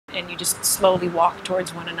you just slowly walk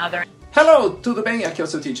towards one another. Hello, tudo bem? Aqui é o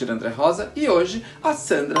seu teacher André Rosa e hoje a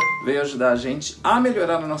Sandra veio ajudar a gente a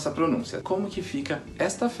melhorar a nossa pronúncia. Como que fica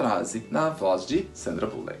esta frase na voz de Sandra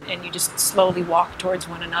Bullock? And you just slowly walk towards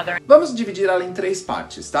one another. Vamos dividir ela em 3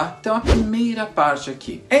 partes, tá? Então a primeira parte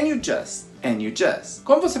aqui, and you just.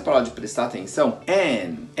 Como você pode prestar atenção,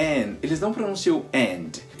 and, eles não pronunciam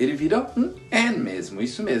and. Ele vira um and mesmo,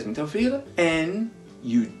 isso mesmo. Então vira and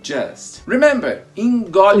you just. Remember,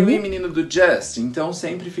 engole o i menino do just, então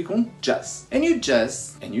sempre fica um just. And you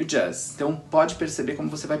just. Então pode perceber como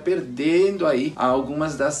você vai perdendo aí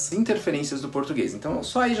algumas das interferências do português. Então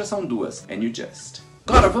só aí já são 2, and you just.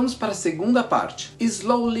 Agora vamos para a segunda parte,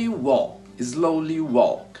 slowly walk.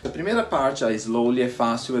 A primeira parte, a slowly, é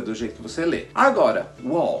fácil, é do jeito que você lê. Agora,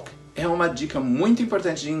 walk é uma dica muito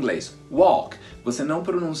importante de inglês. Walk, você não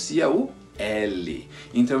pronuncia o L.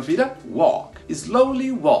 Então vira walk.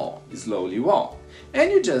 Slowly walk. And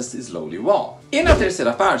you just slowly walk. E na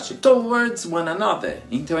terceira parte, towards one another.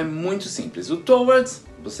 Então é muito simples. O towards,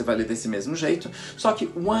 você vai ler desse mesmo jeito, só que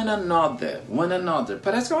one another,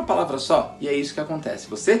 parece que é uma palavra só, e é isso que acontece.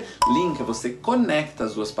 Você linka, você conecta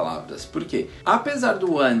as duas palavras. Por quê? Apesar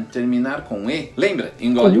do one terminar com E, lembra?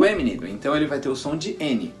 Engole o E, menino. Então ele vai ter o som de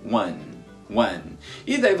N. One.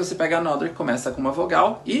 E daí você pega another, começa com uma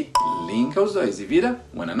vogal e linka os dois e vira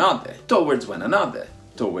one another. Towards one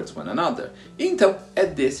another. Então, é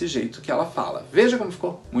desse jeito que ela fala. Veja como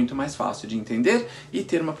ficou muito mais fácil de entender e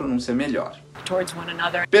ter uma pronúncia melhor. Towards one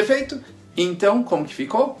another. Perfeito? Então, como que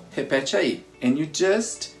ficou? Repete aí. And you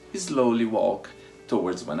just slowly walk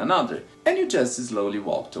towards one another. And you just slowly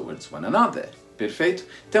walk towards one another. Perfeito?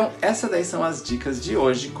 Então, essas daí são as dicas de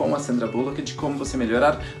hoje com a Sandra Bullock de como você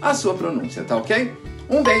melhorar a sua pronúncia, tá ok?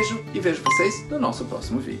 Um beijo e vejo vocês no nosso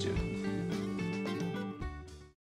próximo vídeo.